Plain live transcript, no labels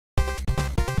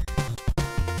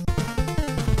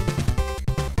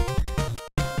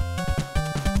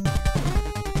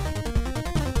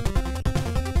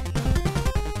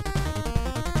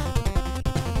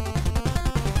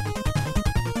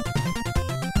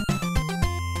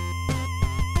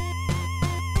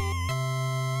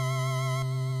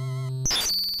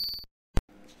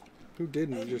Who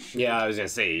didn't? You just Yeah, I was gonna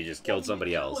say, you just killed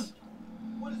somebody else.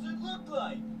 What does it look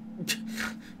like?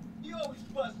 You always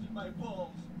busted my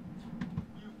balls.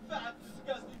 You fat,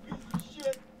 disgusting piece of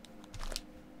shit.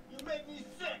 You make me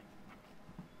sick.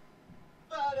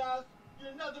 Fat ass,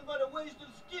 you're nothing but a waste of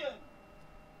skin.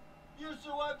 You're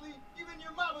so ugly, even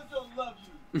your mama don't love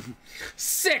you.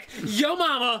 Sick! Yo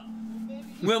mama!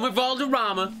 Wilma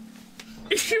Valderrama.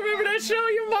 You remember that show,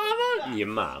 Your Mama? Your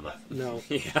Mama. No.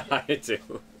 Yeah, I do.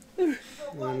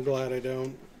 I'm glad I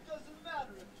don't. Doesn't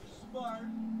matter if you're smart,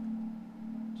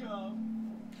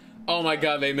 dumb, Oh my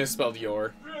god, they misspelled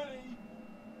your. pretty.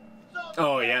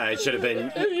 Oh yeah, it should have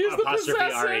been Use the apostrophe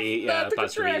possessive, R-E. not Yeah, the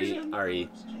apostrophe contraction. R-E.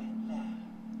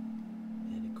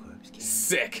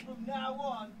 Sick. From now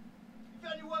on,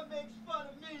 if anyone makes fun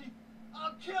of me,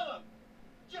 I'll kill him.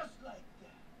 Just like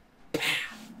that.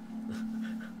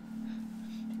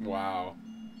 Wow.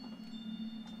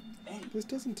 This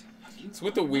doesn't. It's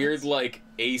with the weird, like,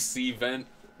 AC vent,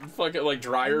 fucking, like,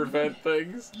 dryer vent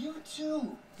things. You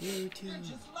too. You too. You're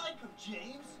just like him,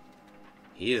 James.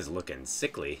 He is looking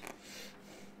sickly.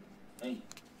 Hey,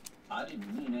 I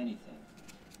didn't mean anything.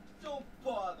 Don't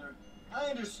bother. I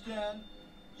understand.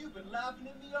 You've been laughing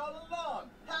at me all along,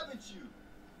 haven't you?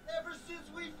 Ever since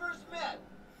we first met.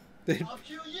 I'll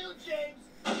kill you, James.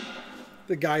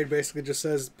 The guy basically just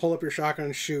says, "Pull up your shotgun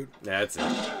and shoot." That's it.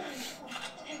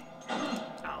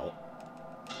 Ow.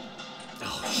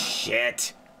 Oh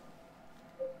shit.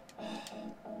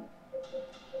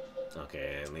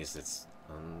 Okay, at least it's.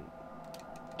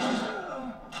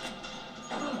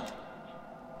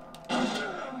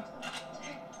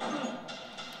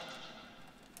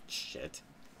 Shit.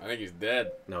 I think he's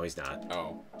dead. No, he's not.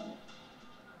 Oh.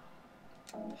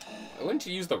 Why wouldn't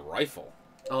you use the rifle?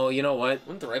 Oh, you know what?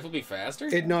 Wouldn't the rifle be faster?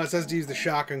 No, it says to use the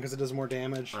shotgun because it does more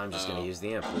damage. I'm just gonna use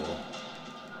the amp pool.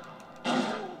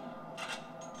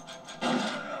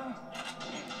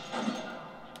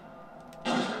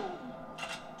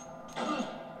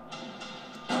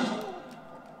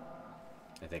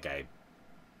 I think I...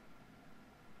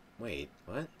 Wait,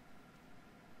 what?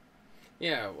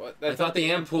 Yeah, what? I thought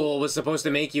the amp pool was supposed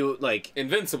to make you, like...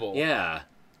 Invincible. Yeah.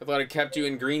 I thought it kept you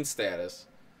in green status.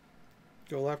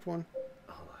 Go left one.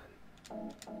 Hold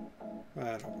on.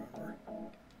 I don't remember.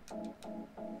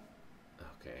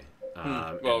 Okay.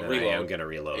 Well, and then reload. I am gonna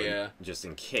reload. Yeah. Just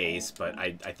in case, but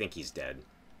I think he's dead.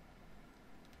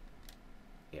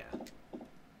 Yeah.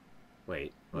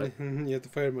 Wait, what? You have to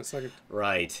fight him a second.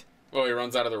 Right. Oh, he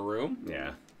runs out of the room?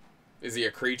 Yeah. Is he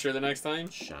a creature the next time?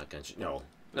 Shotgun. No.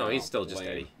 No, he's still just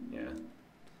lame. Eddie.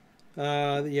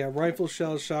 Yeah. Yeah, rifle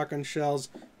shells, shotgun shells.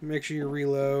 Make sure you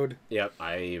reload. Yep,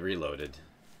 I reloaded.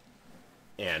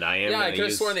 And I am Yeah, I gonna could have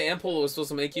use... sworn the amp pool was supposed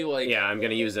to make you, like... Yeah, I'm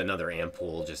gonna use another amp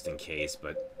pool just in case,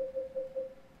 but...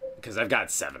 Because I've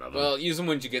got 7 of them. Well, use them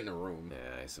when you get in the room.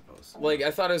 Yeah, I suppose. Like,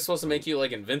 I thought it was supposed to make you,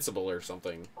 like, invincible or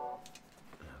something.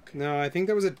 Okay. No, I think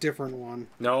that was a different one.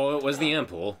 No, it was the amp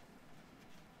pool.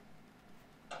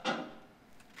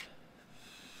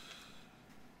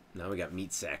 Now we got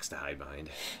meat sacks to hide behind.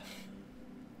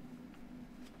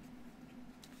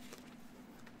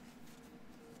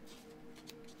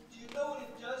 Do you know what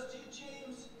it does to you,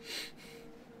 James?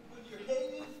 When you're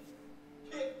hated,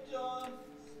 picked on,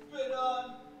 spit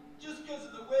on, just because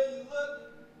of the way you look,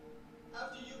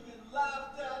 after you've been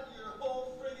laughed at your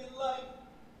whole friggin' life.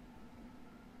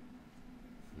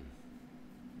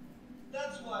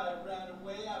 That's why I ran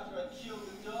away after I killed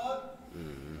the dog.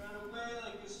 Ran away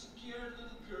like a scared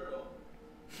little girl.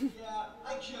 Yeah,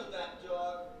 I killed that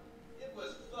dog. It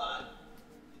was fun.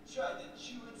 It tried to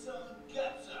chew itself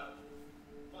guts out.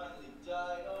 Finally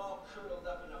died all curled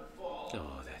up in a ball.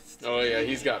 Oh, that's... Oh, yeah,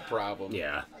 he's got problems.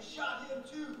 Yeah. I shot him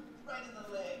too, right in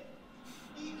the leg.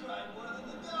 He cried more than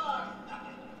the dog.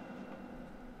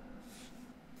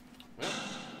 Well,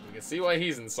 you can see why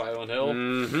he's in Silent Hill.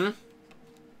 Mm-hmm.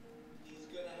 He's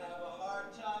gonna have a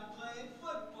hard time playing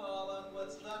football on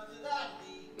what's left of that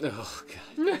knee. Oh, God.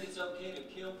 You think it's okay to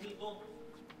kill people?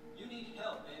 You need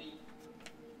help, Eddie.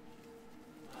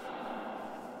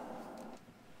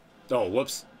 Oh,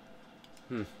 whoops.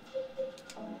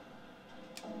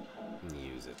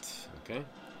 Use it. Okay.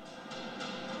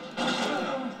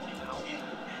 Ow.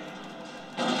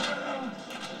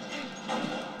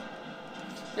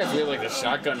 Yeah, it's weird, like, the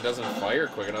shotgun doesn't fire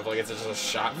quick enough. Like, it's just a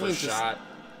shot for shot.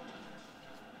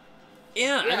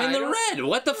 Yeah, Yeah, I mean, I the don't- red.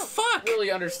 What the I fuck? don't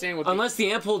really understand what Unless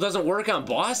the amp pool doesn't work on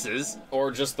bosses.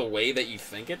 or just the way that you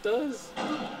think it does.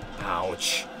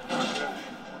 Ouch. I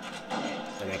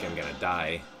think I'm gonna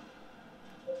die.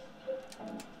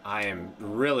 I am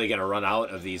really gonna run out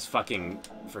of these fucking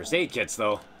first aid kits,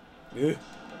 though.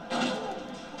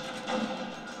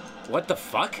 What the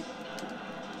fuck?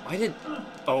 Why did...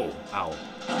 Oh, ow.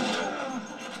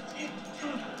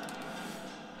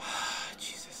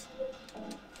 Jesus.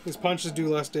 His punches do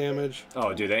less damage.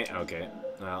 Oh, do they? Okay.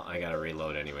 Well, I gotta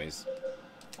reload anyways.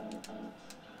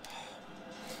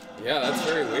 Yeah, that's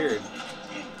very weird.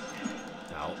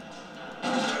 Ow.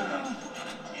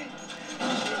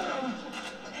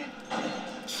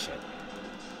 Shit.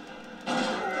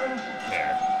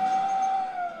 There.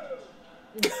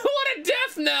 What a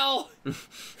death knell!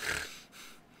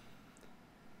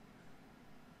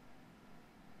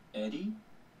 Eddie?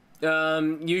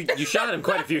 You shot him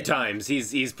quite a few times.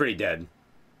 He's pretty dead.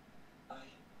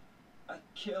 I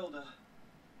killed a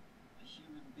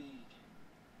human being.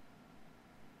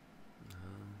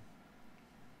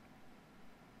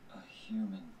 A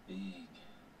human being.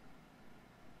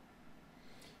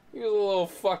 He was a little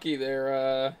fucky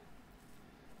there,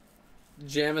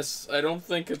 Jamis. I don't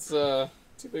think it's, too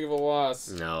big of a loss.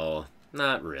 No,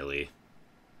 not really.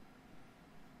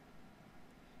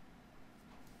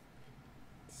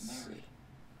 Mary.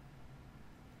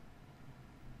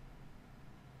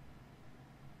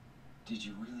 Did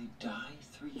you really die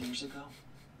 3 years ago?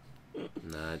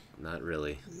 Not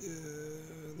really.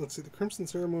 Let's see. The Crimson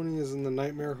Ceremony is in the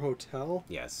Nightmare Hotel.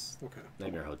 Yes. Okay.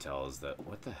 Nightmare Hotel is the...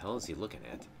 What the hell is he looking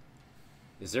at?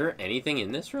 Is there anything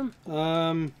in this room?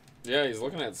 Yeah, he's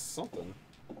looking at something.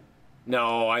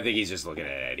 No, I think he's just looking at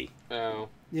Eddie. Oh.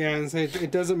 Yeah, and so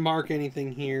it doesn't mark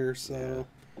anything here, so...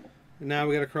 And now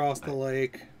we gotta cross the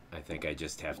lake. I think I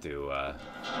just have to,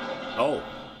 Oh!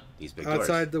 These big doors.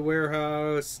 Outside the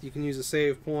warehouse, you can use a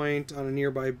save point on a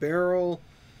nearby barrel,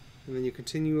 and then you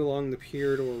continue along the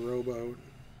pier to a rowboat.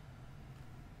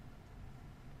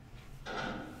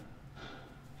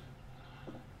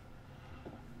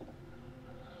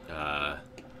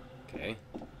 Okay.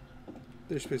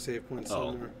 There should be a save point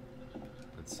Oh. somewhere.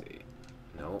 Let's see.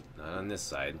 No, not on this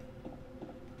side.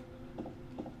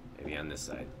 Maybe on this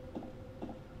side.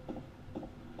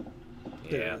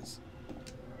 There Yeah. it is.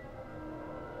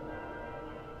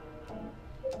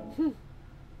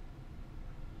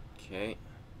 Okay.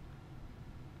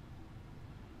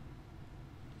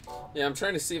 Yeah, I'm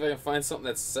trying to see if I can find something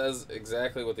that says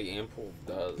exactly what the ampule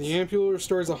does. The ampule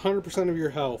restores 100% of your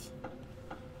health.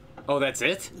 Oh, that's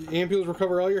it? The ampules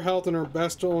recover all your health and are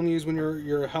best only used when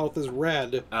your health is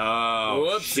red. Oh,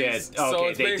 Whoopsies. shit. So Okay,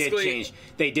 it's they did basically- change.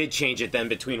 They did change it then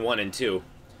between 1 and 2,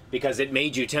 because it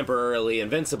made you temporarily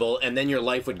invincible, and then your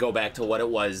life would go back to what it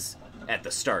was at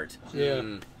the start. Yeah.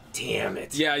 Damn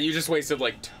it. Yeah, you just wasted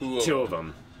like two of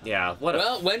them. Yeah. What?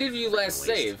 Well, when did you last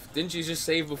waste. save? Didn't you just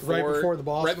save before? Right before the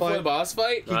boss Right before fight? the boss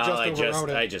fight? He just overrode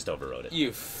it. I just overrode it.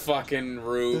 You fucking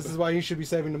rube. This is why you should be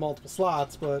saving to multiple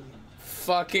slots, but...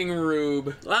 Fucking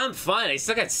rube. I'm fine. I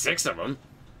still got 6 of them.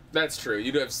 That's true.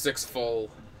 You do have 6 full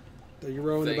Are you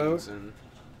rowing the boat? things. And...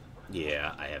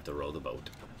 Yeah, I have to row the boat.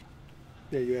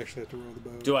 Yeah, you actually have to row the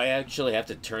boat. Do I actually have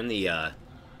to turn the? Oh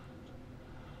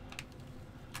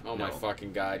my No.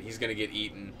 fucking god, he's gonna get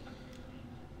eaten.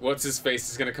 What's his face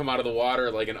is gonna come out of the water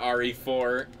like an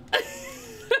RE4.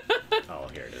 Oh,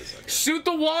 here it is. Okay. Shoot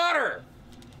the water!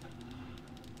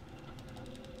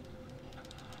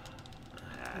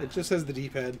 It just says the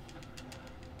D-pad.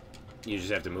 You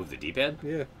just have to move the D-pad.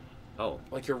 Yeah. Oh.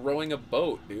 Like you're rowing a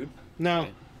boat, dude. No.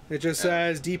 Okay. It just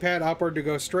says D-pad upward to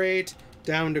go straight,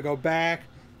 down to go back,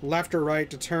 left or right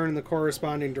to turn in the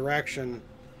corresponding direction.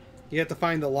 You have to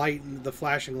find the light, the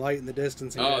flashing light in the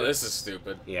distance. and Oh, go. this is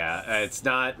stupid. Yeah, it's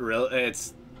not real.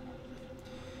 It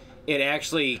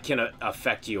actually can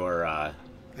affect your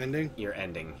Ending?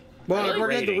 ending. Well, Your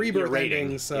we're at the rating, your rebirth rating.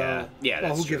 ending, so... Yeah, well,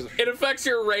 that's who gives true. a shit? It affects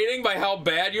your rating by how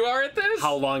bad you are at this?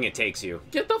 How long it takes you.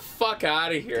 Get the fuck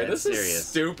out of here. That's This is serious.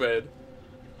 stupid.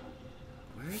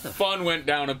 Where the Fun went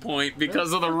down a point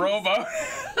because of the rowboat.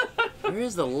 Where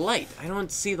is the light? I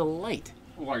don't see the light.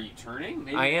 Well, are you turning?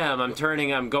 Maybe I am. I'm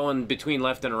turning. I'm going between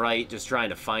left and right, just trying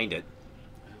to find it.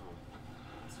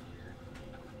 That's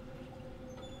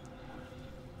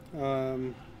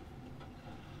weird.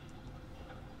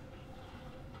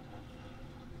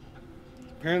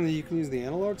 Apparently you can use the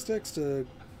analog sticks to...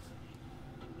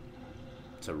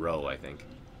 It's a row, I think.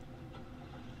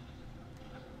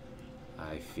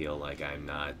 I feel like I'm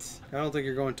not. I don't think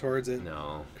you're going towards it.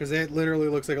 No. Because it literally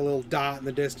looks like a little dot in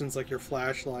the distance, like your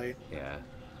flashlight. Yeah.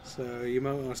 So you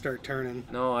might want to start turning.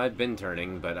 No, I've been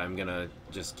turning, but I'm gonna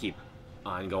just keep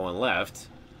on going left.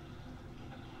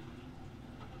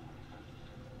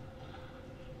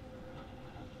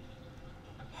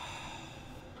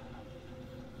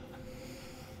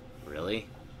 Really?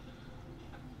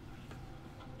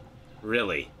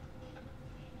 Really?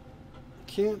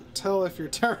 Can't tell if you're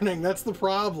turning. That's the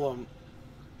problem.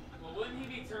 Well, wouldn't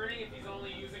he be turning if he's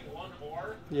only using one oar?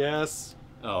 Yes.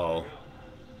 Oh.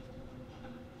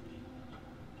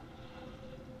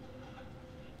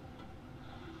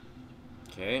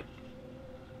 Okay.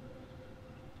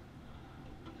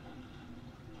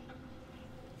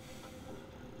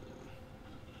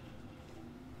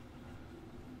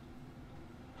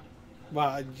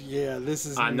 Well, yeah, this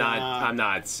is I'm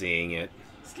not seeing it.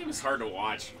 This game is hard to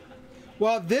watch.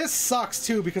 Well, this sucks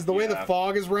too because the way the Yeah.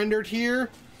 fog is rendered here,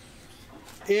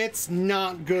 it's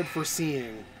not good for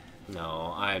seeing.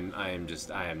 No, I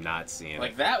am not seeing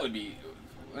Like it. that would be.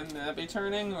 Wouldn't that be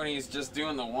turning when he's just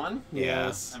doing the one? Yeah.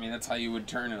 Yes. I mean, that's how you would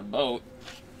turn in a boat.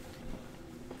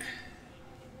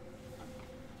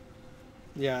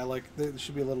 Yeah, like there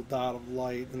should be a little dot of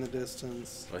light in the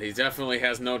distance. But he definitely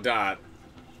has no dot.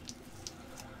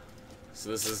 So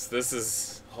this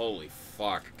is holy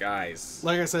fuck, guys.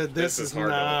 Like I said, this is hard.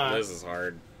 not. This is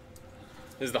hard.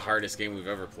 This is the hardest game we've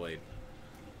ever played.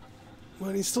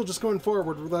 Well, he's still just going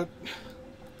forward with that.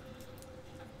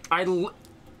 I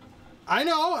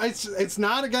know it's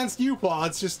not against you, Paul.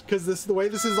 It's just because this the way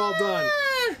this is all done.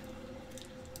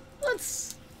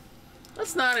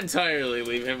 Let's not entirely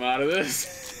leave him out of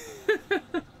this.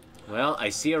 well, I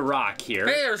see a rock here.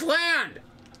 Hey, there's land!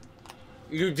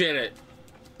 You did it.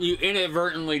 You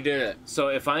inadvertently did it. So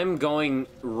if I'm going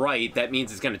right, that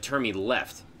means it's going to turn me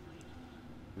left.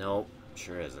 No,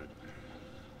 sure isn't.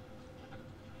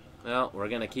 Well, we're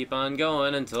going to keep on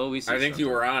going until we see I think you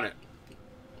something. were on it.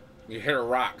 You hit a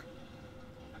rock.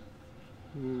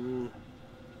 No,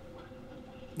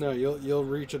 you'll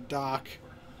reach a dock.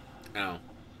 Oh.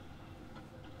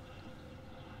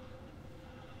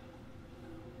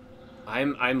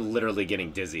 I'm literally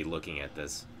getting dizzy looking at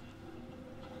this.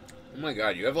 Oh my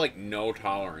god, you have like no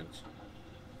tolerance.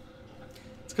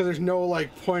 It's because there's no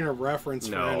like point of reference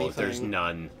for anything. No, there's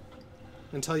none.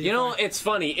 Until you. You know, find- it's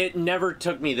funny. It never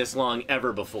took me this long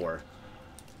ever before.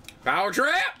 Power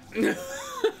trap!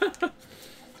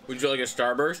 Would you like a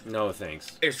Starburst? No,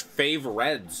 thanks. It's Fave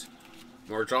Reds.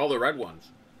 Or it's all the red ones.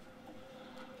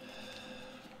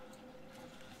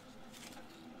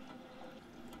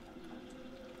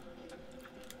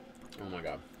 Oh my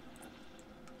god.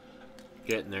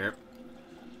 Getting there.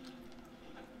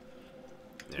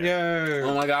 Yeah.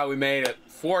 Oh my god, we made it.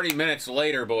 40 minutes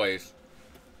later, boys.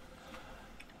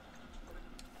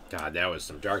 God, that was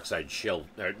some dark side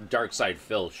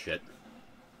Phil shit.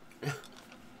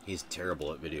 He's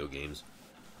terrible at video games.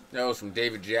 That was from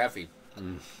David Jaffe.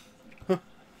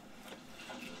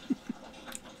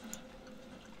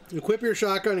 Equip your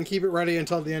shotgun and keep it ready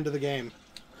until the end of the game.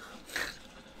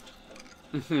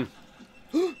 The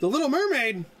Little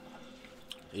Mermaid.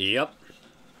 Yep.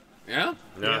 Yeah?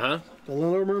 Uh-huh. The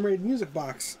Little Mermaid music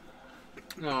box.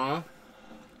 Aw.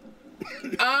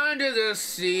 Under the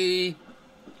sea.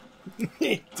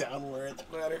 Down where it's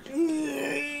better.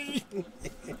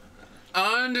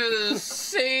 Under the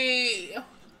sea.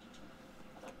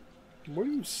 Where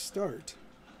do you start?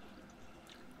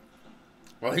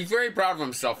 Well, he's very proud of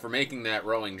himself for making that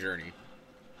rowing journey.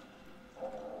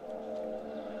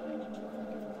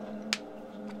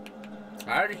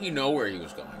 How did he know where he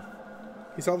was going?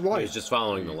 He saw the He light. was just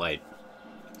following the light.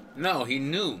 No, he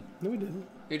knew. No, he didn't.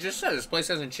 He just said this place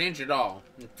hasn't changed at all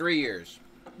in 3 years.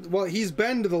 Well, he's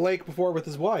been to the lake before with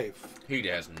his wife. He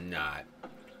has not.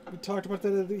 We talked about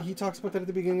that. He talks about that at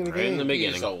the beginning of the Right in game. the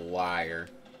beginning. He's a liar.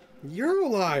 You're a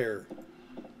liar.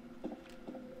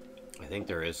 I think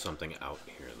there is something out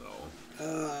here,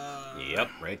 though. Yep,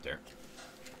 right there.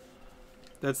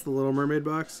 That's the Little Mermaid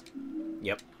box.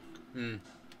 Yep.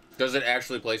 Does it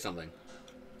actually play something?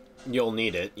 You'll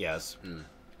need it, yes. Hmm.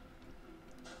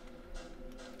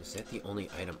 Is that the only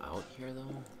item out here,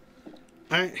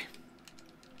 though?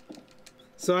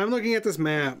 So I'm looking at this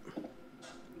map,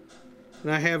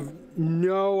 and I have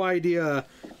no idea,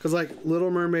 because like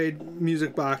Little Mermaid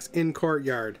music box in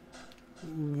courtyard.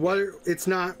 What? It's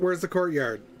not. Where's the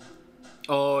courtyard?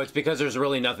 Oh, it's because there's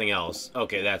really nothing else.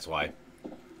 Okay, that's why.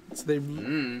 So they.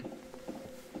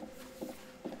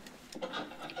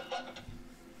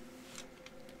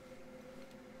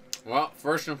 Well,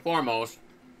 first and foremost,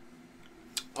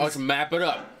 let's map it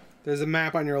up. There's a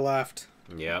map on your left.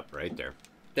 Yep, right there.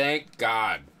 Thank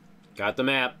God. Got the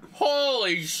map.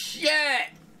 Holy shit!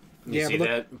 You see but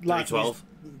that? lots of 312?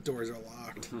 these doors are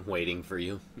locked. I'm waiting for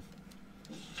you.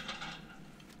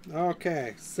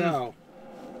 Okay, so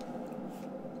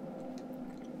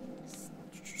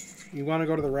you want to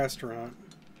go to the restaurant?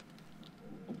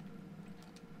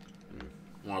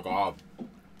 Oh my God.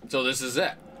 So this is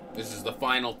it. This is the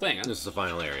final thing, huh? This is the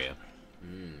final area.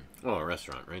 Oh, a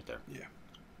restaurant right there. Yeah.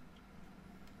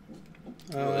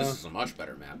 Oh, this is a much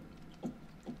better map.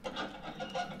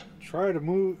 Try to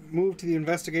move to the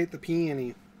investigate the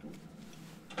peony.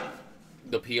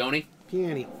 The peony?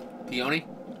 Peony. Peony?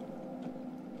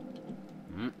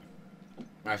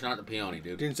 That's not the peony,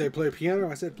 dude. Didn't say play piano.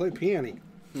 I said play peony.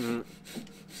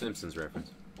 Simpsons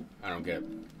reference. I don't get it.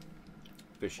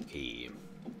 Fish key.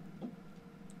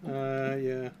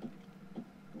 Yeah.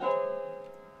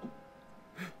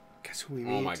 Guess who we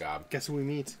meet? Oh my god. Guess who we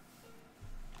meet?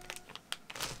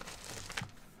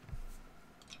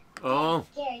 Oh.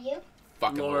 Scare you?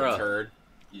 Fucking Laura. turd.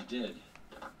 You did.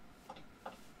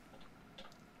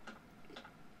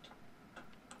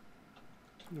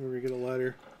 Where we get a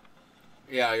letter.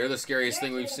 Yeah, you're the scariest You're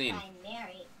thing we've here to seen. find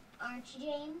Mary, aren't you,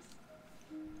 James?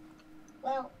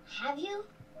 Well, have you?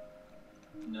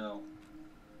 No.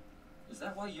 Is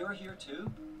that why you're here too?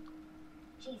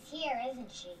 She's here,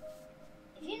 isn't she?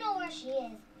 If you know where she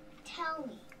is, tell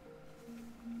me.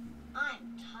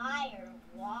 I'm tired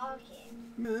of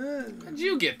walking. How'd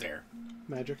you get there?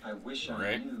 Magic. I wish I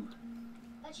Right. knew.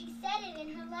 But she said it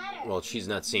in her letter. Well, she's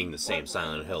not seeing the same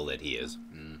Silent Hill that he is.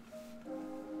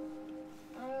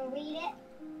 Read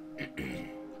it.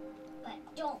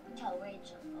 But don't tell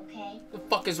Rachel, okay? The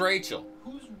fuck is Rachel?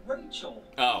 Who's Rachel?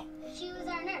 Oh. She was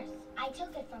our nurse. I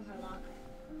took it from her locker.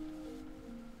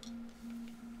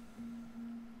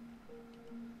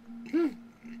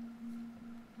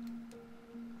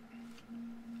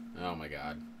 Oh my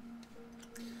god.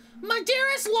 My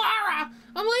dearest Laura,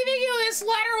 I'm leaving you this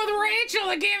letter with Rachel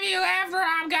to give you after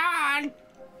I'm gone.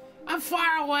 I'm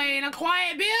far away in a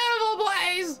quiet, beautiful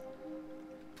place.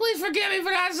 Please forgive me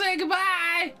for not saying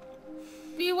goodbye.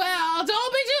 Be well.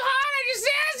 Don't be too hard on your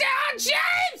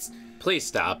James! Please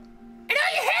stop. I know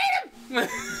you hate him!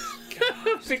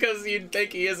 Because you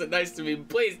think he isn't nice to me.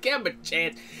 Please give him a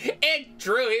chance. It's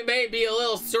true, he may be a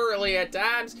little surly at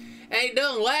times. And he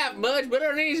doesn't laugh much, but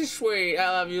he's sweet. I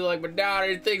love you like my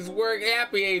daughter. Things work.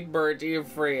 Happy 8th birthday. You're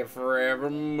free and forever.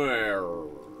 Mary.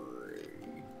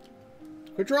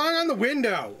 Quit drawing on the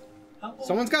window. How old?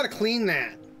 Someone's got to clean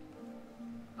that.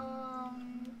 I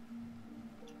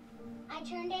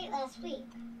turned 8 last week.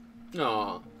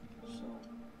 Aw. So,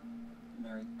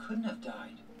 Mary couldn't have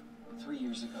died 3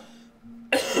 years ago.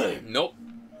 Nope.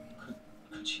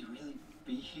 Could she really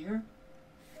be here?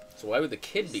 So why would the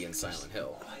kid be in Silent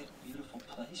Hill? Quiet, beautiful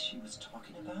place she was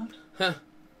talking about? Huh.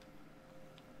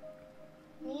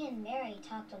 Me and Mary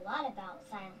talked a lot about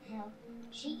Silent Hill.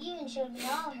 She even showed me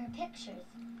all her pictures.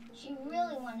 She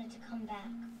really wanted to come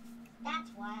back. That's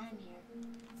why I'm here.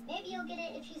 Maybe you'll get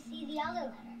it if you see the other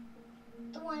letter.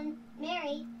 The one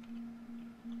Mary...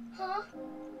 Huh?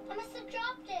 I must have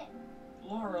dropped it.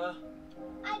 Laura!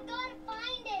 I gotta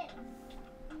find it.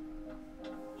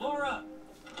 Laura!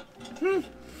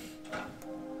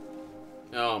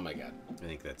 Oh my god. I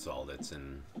think that's all that's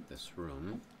in this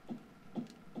room.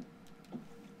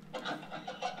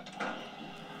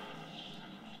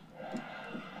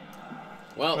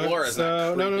 Well, Right, Laura's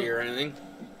so- not no, creepy no. or anything.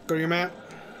 Go to your map.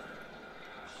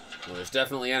 Well, there's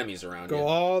definitely enemies around Go you.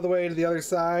 all the way to the other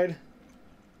side.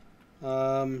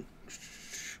 That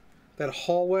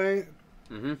hallway.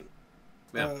 Mm-hmm.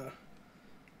 Yeah.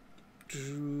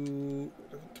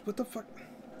 What the fuck?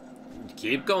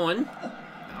 Keep going.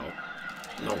 No.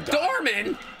 No, God.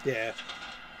 Dorman! Yeah.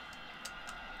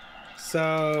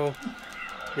 So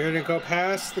you're gonna go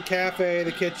past the cafe,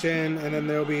 the kitchen, and then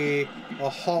there'll be a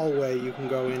hallway you can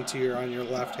go into on your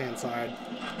left-hand side.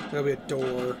 There'll be a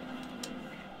door.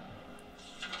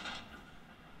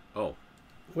 Oh.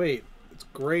 Wait, it's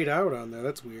grayed out on there.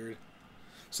 That's weird.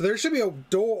 So there should be a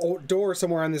door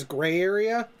somewhere on this gray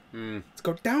area. Let's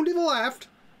go down to the left.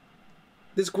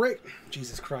 This gray...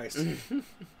 Jesus Christ.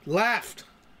 Left.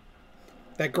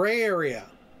 That gray area.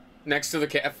 Next to the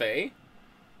cafe?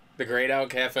 The grayed out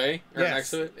cafe? Or Yes. next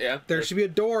to it? Yeah. There should be a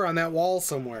door on that wall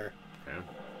somewhere. Okay.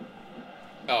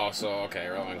 Oh, so, okay,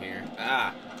 we're on here.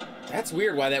 Ah. That's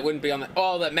weird why that wouldn't be on the...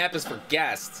 Oh, that map is for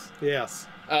guests. Yes.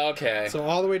 Okay. So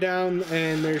all the way down,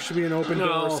 and there should be an open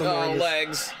door somewhere. Oh, in this-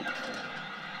 legs.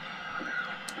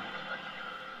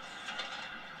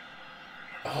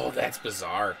 Oh, that's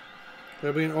bizarre.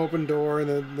 There'll be an open door, and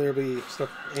then there'll be stuff,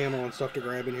 ammo and stuff to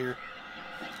grab in here.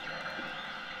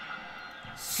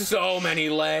 So many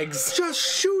legs. Just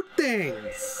shoot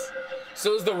things!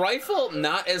 So is the rifle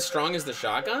not as strong as the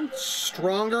shotgun?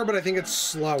 Stronger, but I think it's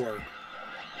slower.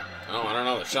 Oh, I don't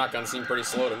know. The shotgun seemed pretty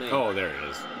slow to me. Oh, there it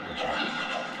is.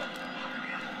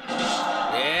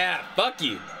 Yeah, fuck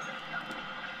you.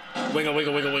 Wiggle,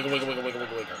 wiggle, wiggle, wiggle, wiggle, wiggle, wiggle,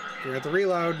 wiggle, wiggle. You're at the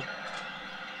reload.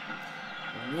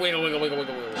 Wiggle, wiggle, wiggle,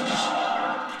 wiggle, wiggle.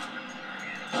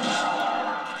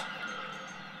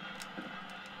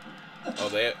 Oh,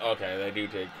 they do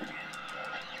take.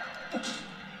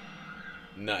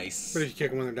 Nice. But if you kick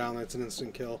them when they're down, that's an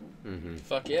instant kill. Mm-hmm.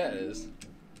 Fuck yeah, it is.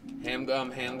 Ham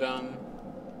gum,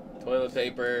 toilet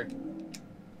paper,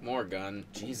 more gun.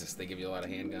 Jesus, they give you a lot of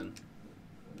handgun.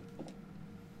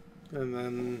 And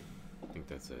then... I think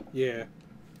that's it. Yeah.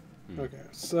 Okay,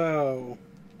 so...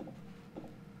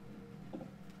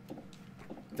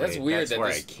 That's Wait, weird that's that where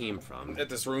this, I came from. that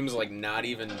this room's like not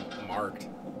even marked.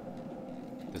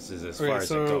 This is as Okay, far as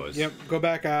so, it goes. yep, go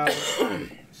back out.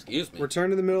 Excuse me. Return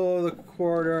to the middle of the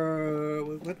corridor.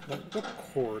 What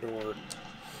corridor?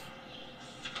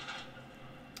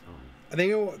 I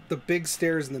think the big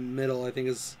stairs in the middle, I think,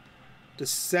 is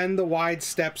descend the wide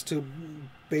steps to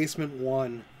basement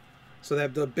 1. So they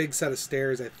have the big set of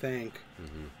stairs, I think.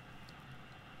 Mm-hmm.